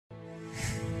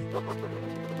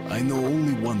I know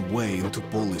only one way into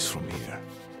Polis from here,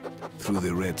 through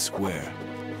the Red Square.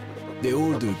 The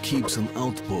Order keeps an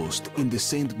outpost in the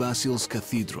St. Basil's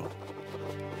Cathedral.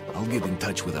 I'll get in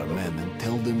touch with our men and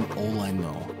tell them all I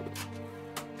know.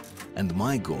 And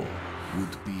my goal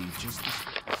would be just...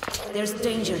 There's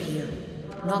danger here,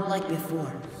 not like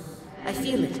before. I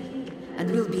feel it, and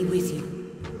we'll be with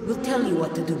you. We'll tell you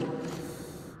what to do.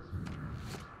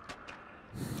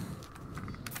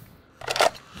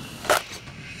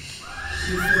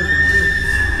 You feel the blues.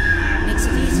 Makes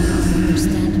it easier to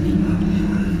understand me.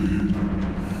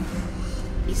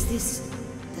 Is this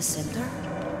the center?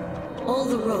 All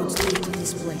the roads lead to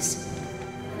this place.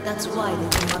 That's why they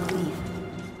do not leave.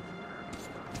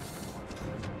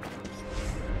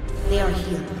 They are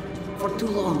here for too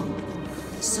long.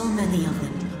 So many of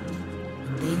them.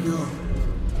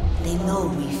 They know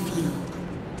we feel.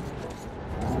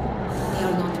 They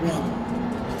are not red.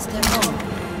 It's their home.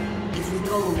 If we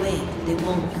go away, they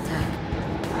won't attack.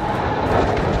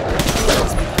 They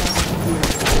must be passing through.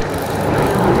 They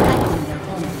are protecting their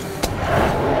home.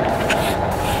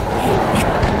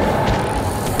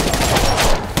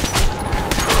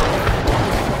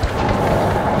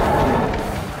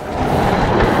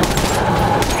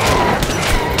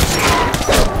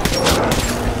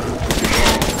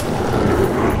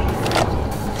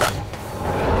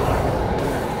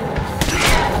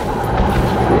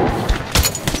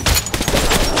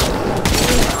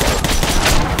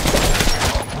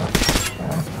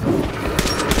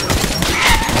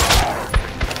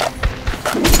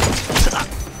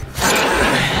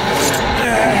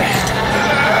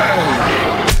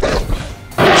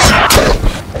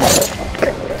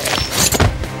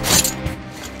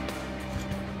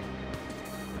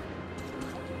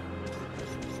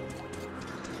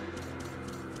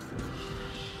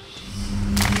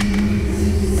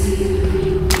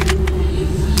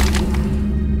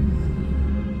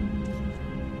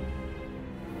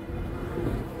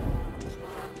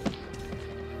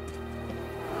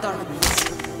 Darkness.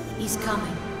 He's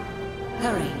coming.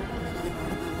 Hurry.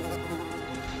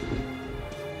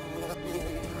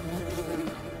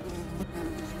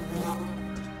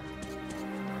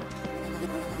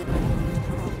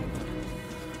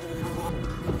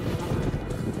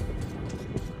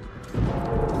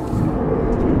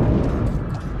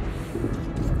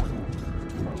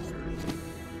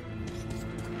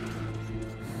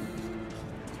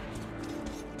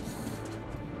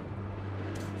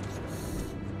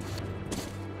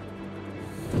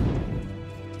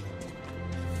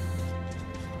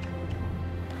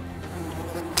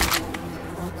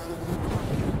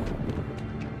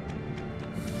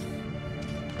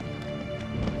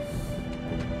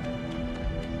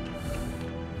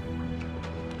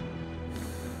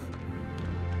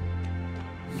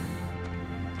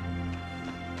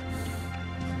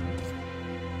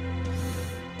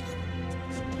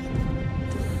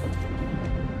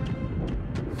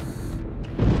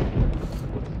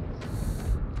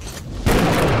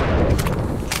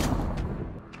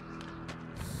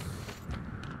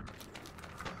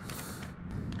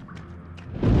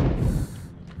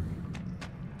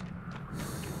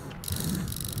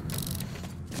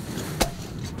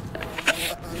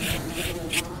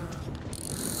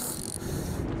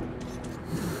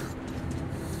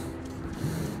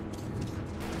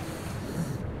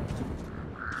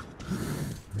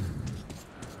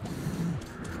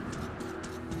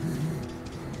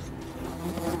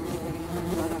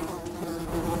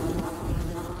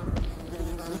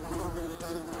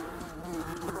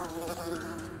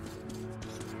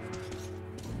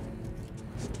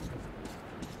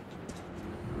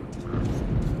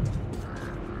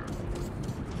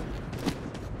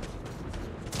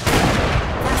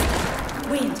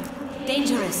 Wind.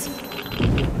 Dangerous.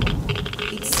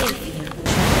 It's safe here.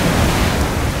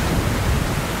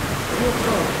 We'll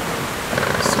go.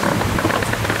 Soon.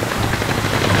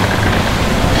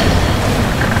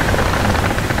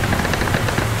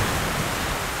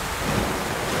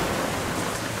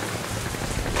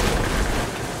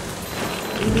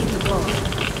 We need to go.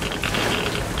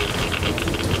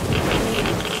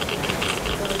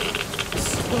 The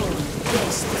storm.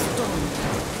 Yes, the storm.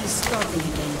 He's starting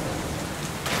again.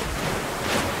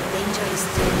 Danger is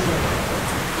still here.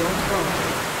 Don't go.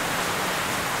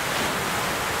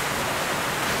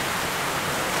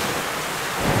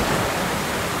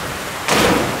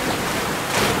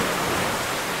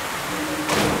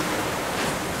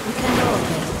 We can go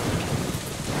again.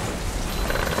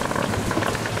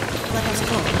 Let us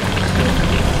go.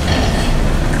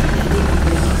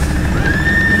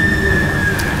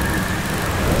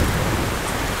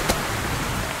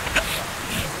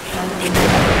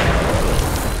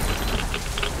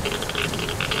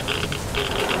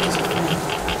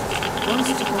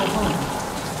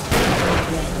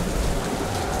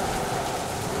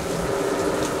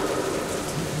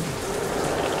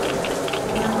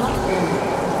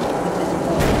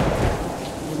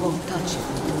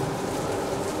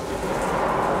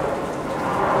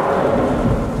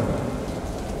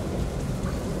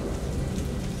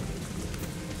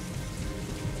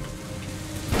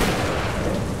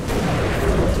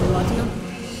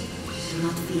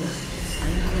 fear. I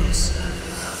am close.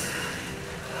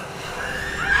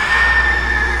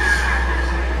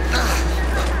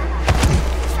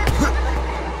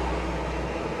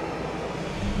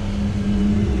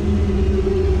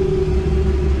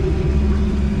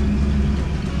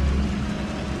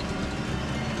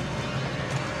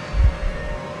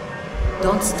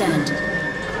 Don't stand.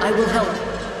 I will help.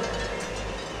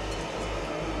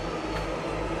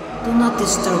 Do not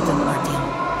disturb them,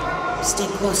 Martin. Stay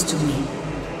close to me.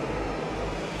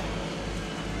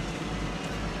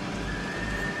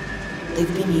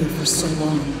 They've been here for so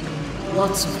long.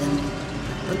 Lots of them.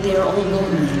 But they are all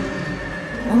lonely.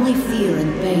 Only fear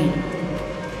and pain.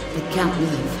 They can't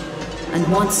leave,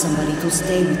 and want somebody to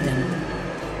stay with them.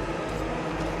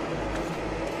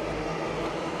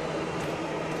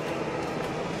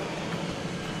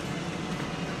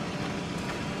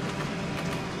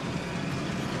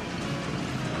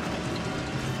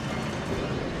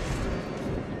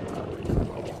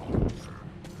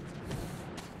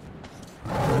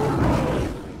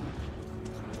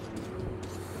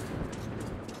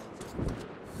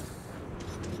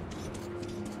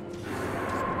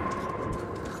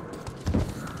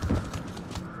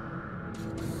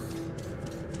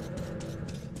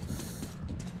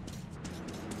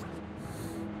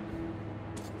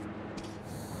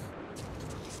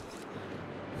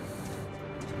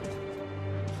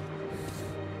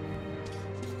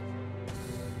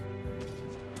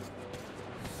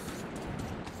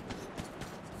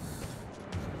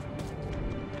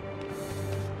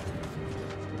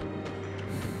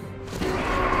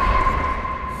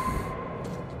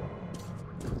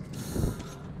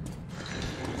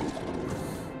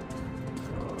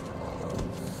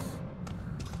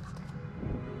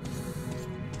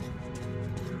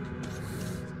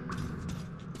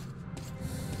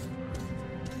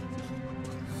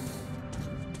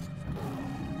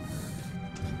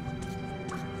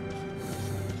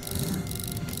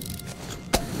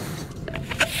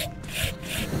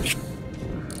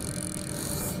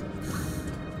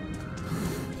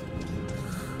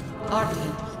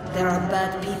 Artie, there are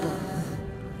bad people.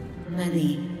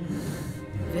 Many.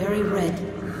 Very red.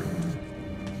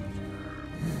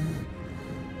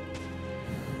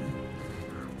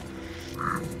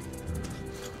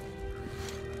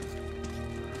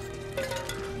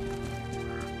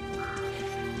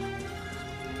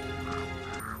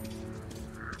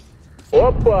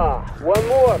 Oppa! One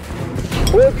more!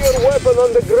 Put your weapon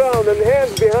on the ground and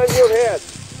hands behind your head.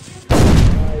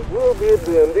 I will be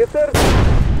doing this, sir.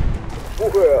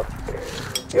 Well,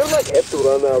 your luck had to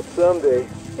run out someday.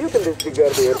 You can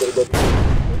disregard the order that...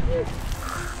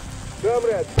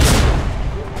 Comrade,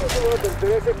 orders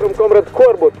directly from Comrade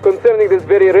Corbett concerning this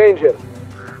very ranger.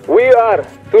 We are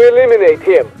to eliminate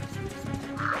him.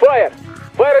 Fire!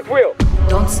 Fire at will!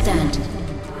 Don't stand.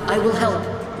 I will help.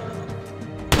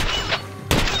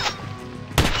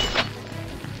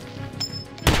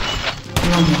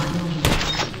 No more.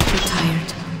 You're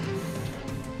tired.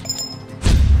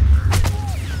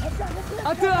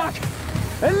 Attack!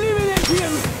 Eliminate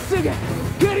him! Siga!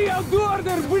 Carry out the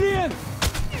order, brilliant!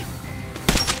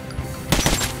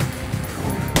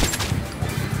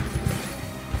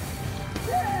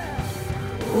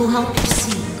 We'll help you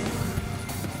see.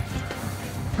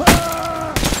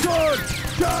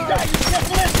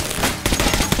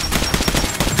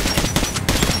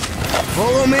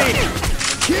 Follow me!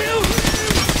 Kill!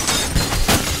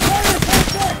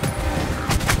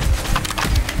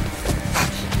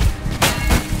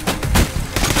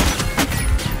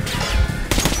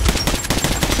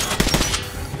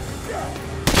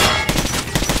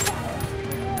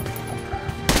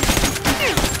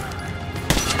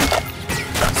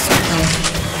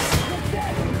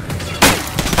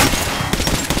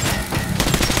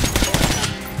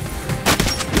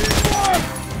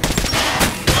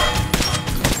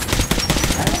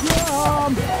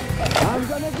 I'm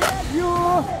gonna get you!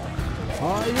 I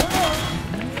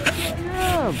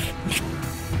am!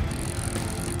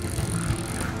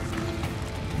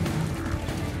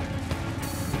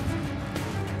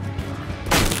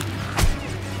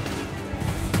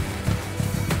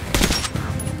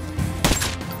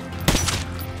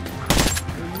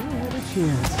 You had a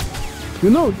chance. You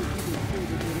know...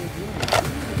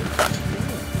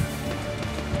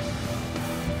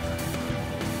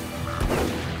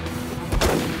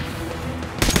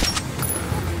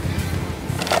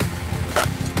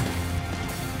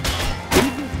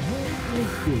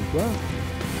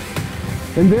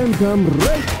 And then come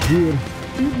right here.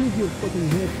 Even if your fucking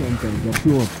head sometimes gets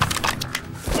you up.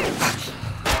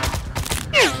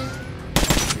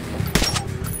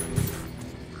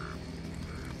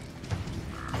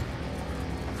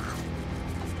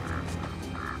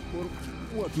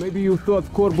 What, maybe you thought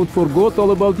Corbeau forgot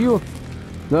all about you?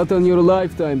 Not on your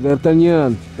lifetime,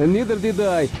 D'Artagnan, and neither did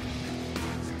I.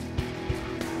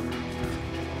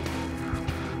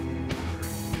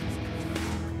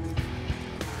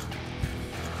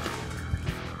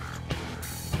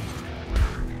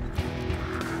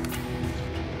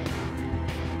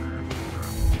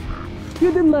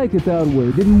 You didn't like it our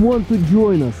way, didn't want to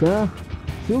join us, huh?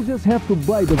 You'll just have to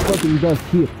bite the fucking dust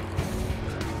here.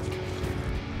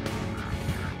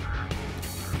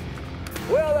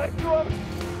 Well, Artyom,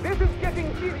 this is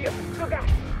getting serious. Sugar,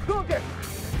 soldiers,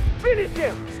 finish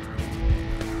him!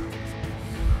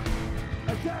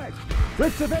 Attack!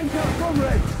 Let's avenge our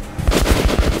comrades!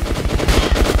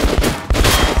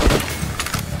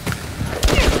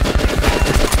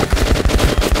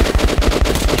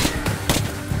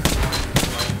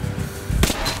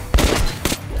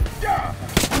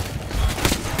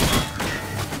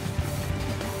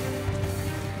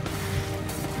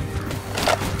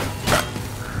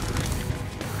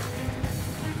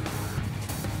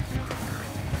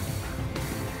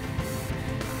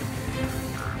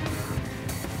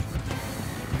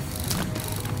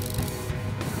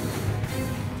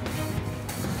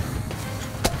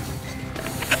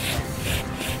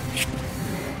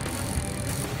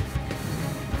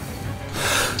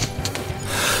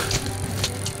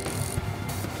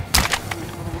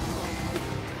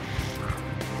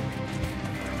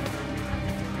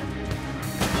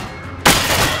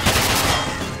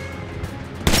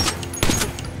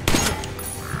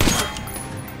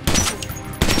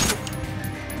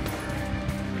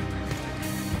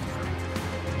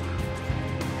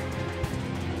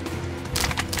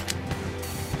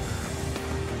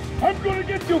 I'm gonna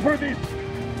get you for this!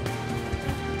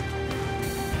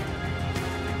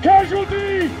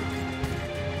 Casualty!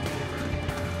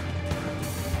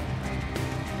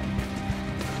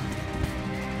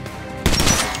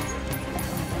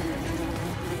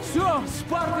 So,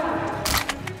 Spartan!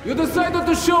 You decided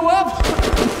to show up?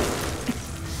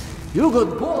 You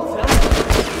got balls, huh?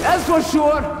 That's for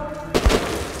sure!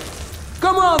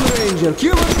 Come on, Ranger,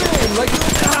 kill a man like you...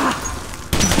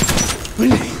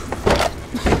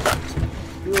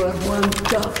 You are one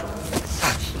tough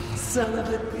son of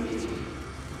a bitch.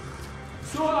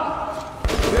 So,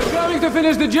 you're coming to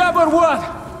finish the job or what?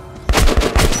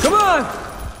 Come on!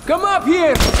 Come up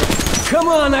here! Come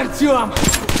on, Artyom!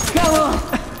 Come on!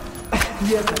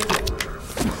 Yes,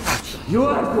 Artyom. You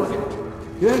are good.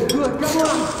 You're good. Come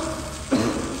on!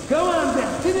 Come on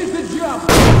then! Finish the job!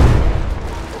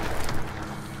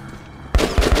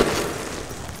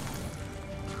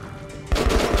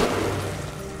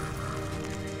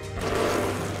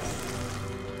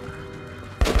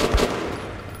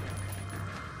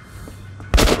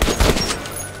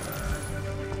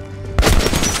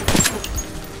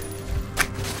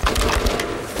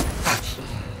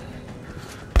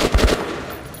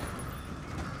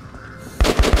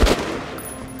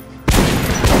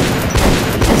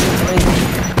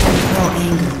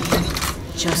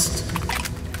 Just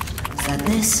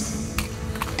sadness?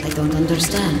 I don't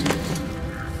understand.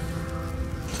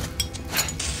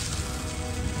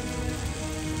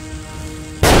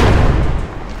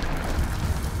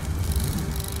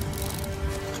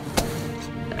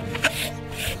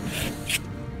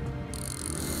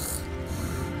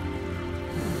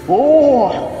 Oh,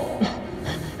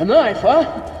 a knife, huh?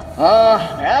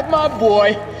 That's my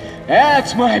boy.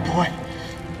 That's my boy.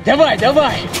 Давай,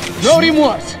 давай. No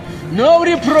remorse. No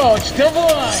reproach.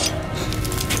 Давай.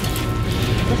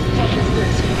 What the fuck is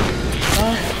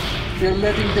this? You're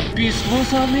letting the beast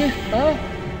loose on me, huh?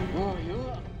 Oh, you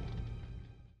are.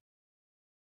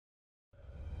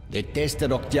 The test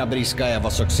at Oktyabrskaya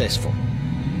was successful.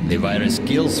 The virus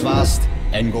kills fast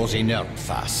and goes inert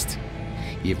fast.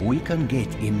 If we can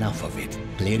get enough of it,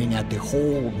 clearing out the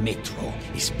whole metro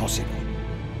is possible.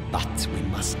 But we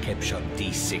must capture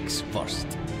D6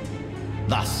 first.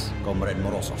 Thus, Comrade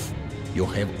Morozov, you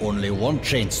have only one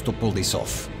chance to pull this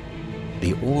off.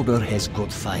 The Order has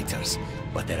good fighters,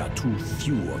 but there are too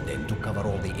few of them to cover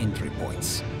all the entry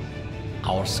points.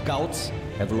 Our scouts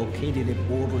have located a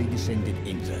boldly descended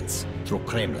entrance through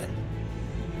Kremlin.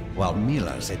 While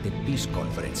Miller's at the peace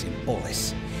conference in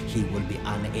Polis, he will be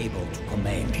unable to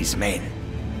command his men.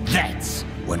 That's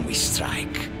when we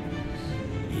strike.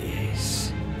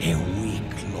 Yes, a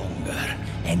week longer,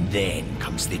 and then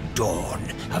comes the dawn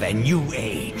of a new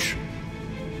age.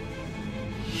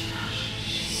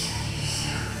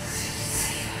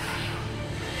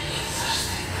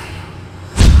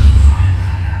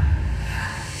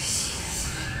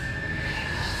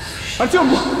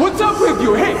 Artyom, what's up with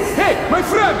you? Hey, my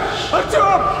friend!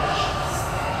 Artyom!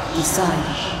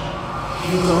 Decide.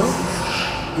 You go,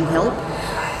 you help,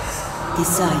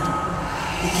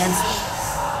 decide. You can't stop.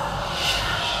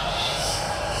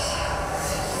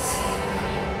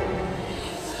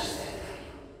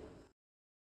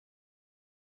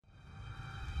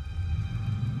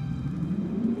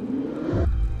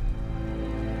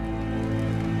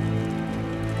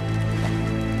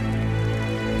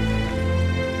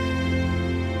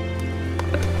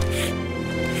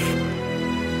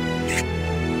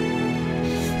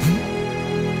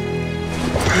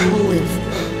 You will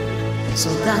live. So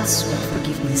that's what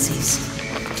forgiveness is.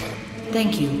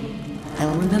 Thank you.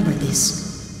 I'll remember this.